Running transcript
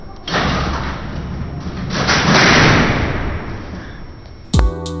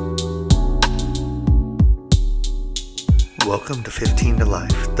Welcome to 15 to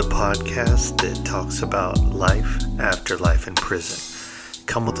Life, the podcast that talks about life after life in prison.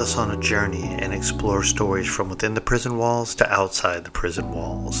 Come with us on a journey and explore stories from within the prison walls to outside the prison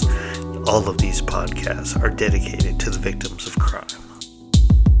walls. All of these podcasts are dedicated to the victims of crime.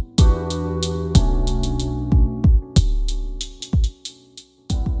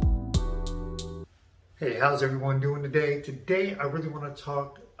 Hey, how's everyone doing today? Today, I really want to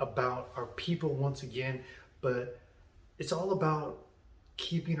talk about our people once again, but it's all about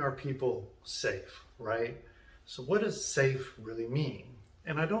keeping our people safe, right? So what does safe really mean?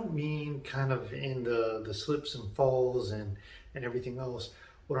 And I don't mean kind of in the slips and falls and everything else.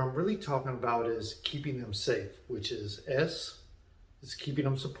 What I'm really talking about is keeping them safe, which is S is keeping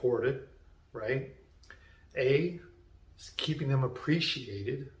them supported, right? A is keeping them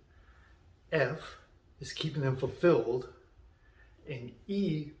appreciated. F is keeping them fulfilled, and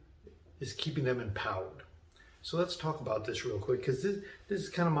E is keeping them empowered. So let's talk about this real quick, because this is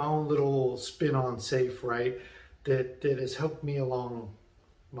kind of my own little spin on safe, right? That has helped me along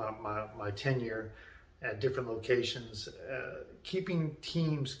my tenure at different locations, keeping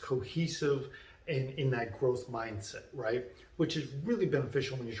teams cohesive and in that growth mindset, right? Which is really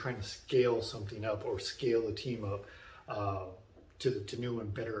beneficial when you're trying to scale something up or scale a team up to new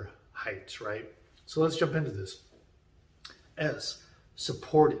and better heights, right? So let's jump into this. S,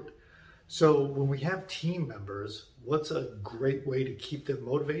 supported. So when we have team members, what's a great way to keep them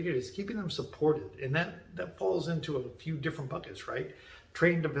motivated is keeping them supported. And that falls into a few different buckets, right?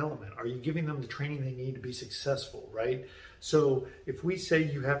 Training development. Are you giving them the training they need to be successful, right? So if we say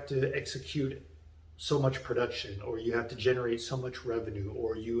you have to execute so much production, or you have to generate so much revenue,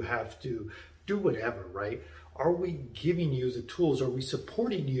 or you have to do whatever, right? Are we giving you the tools? Are we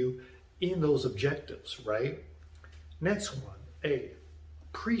supporting you in those objectives, right? Next one, A,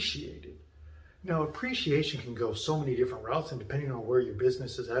 appreciated. Now, appreciation can go so many different routes, and depending on where your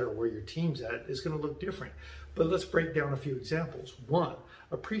business is at or where your team's at, it's going to look different. But let's break down a few examples. One,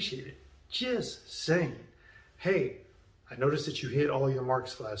 appreciated. Just saying, hey, I noticed that you hit all your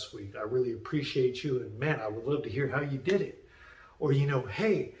marks last week. I really appreciate you, and man, I would love to hear how you did it. Or,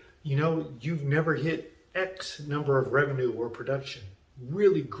 hey, you've never hit X number of revenue or production.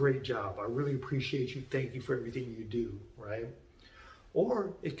 Really great job. I really appreciate you. Thank you for everything you do, right?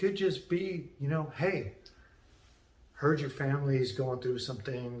 Or it could just be, hey, heard your family's going through some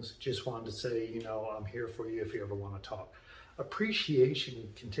things. Just wanted to say, I'm here for you if you ever want to talk.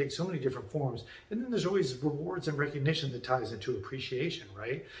 Appreciation can take so many different forms. And then there's always rewards and recognition that ties into appreciation,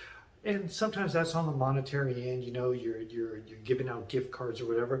 right? And sometimes that's on the monetary end, you're giving out gift cards or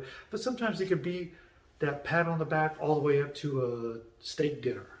whatever. But sometimes it could be that pat on the back all the way up to a steak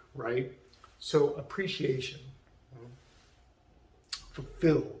dinner, right? So appreciation,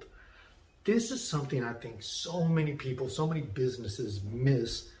 fulfilled. This is something I think so many people, so many businesses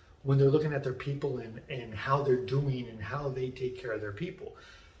miss when they're looking at their people and how they're doing and how they take care of their people.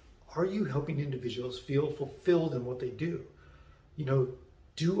 Are you helping individuals feel fulfilled in what they do?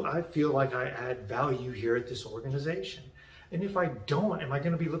 Do I feel like I add value here at this organization? And if I don't, am I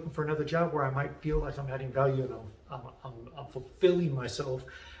going to be looking for another job where I might feel like I'm adding value and I'm fulfilling myself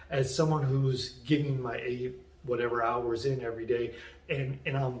as someone who's giving my 8 whatever hours in every day, and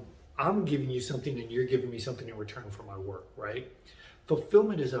I'm giving you something and you're giving me something in return for my work, right?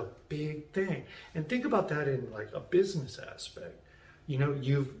 Fulfillment is a big thing. And think about that in like a business aspect.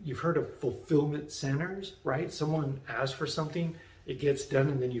 You've heard of fulfillment centers, right? Someone asks for something, it gets done,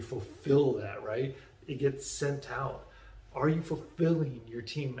 and then you fulfill that, right? It gets sent out. Are you fulfilling your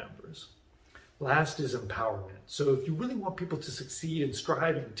team members? Last is empowerment. So if you really want people to succeed and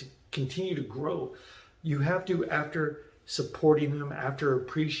strive and to continue to grow, you have to, after supporting them, after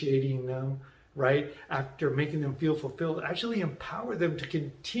appreciating them, right? After making them feel fulfilled, actually empower them to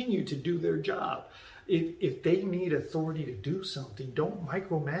continue to do their job. If they need authority to do something, don't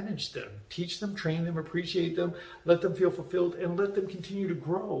micromanage them. Teach them, train them, appreciate them, let them feel fulfilled, and let them continue to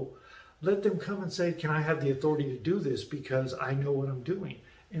grow. Let them come and say, can I have the authority to do this because I know what I'm doing?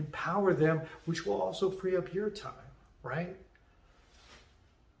 Empower them, which will also free up your time, right?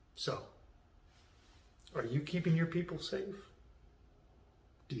 So, are you keeping your people safe?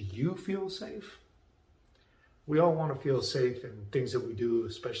 Do you feel safe? We all want to feel safe in things that we do,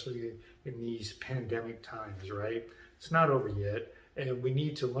 especially in these pandemic times, right? It's not over yet, and we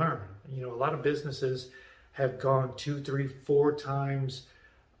need to learn. A lot of businesses have gone 2, 3, 4 times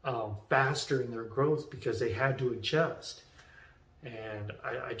faster in their growth because they had to adjust. And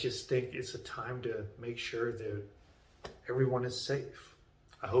I just think it's a time to make sure that everyone is safe.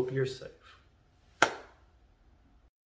 I hope you're safe.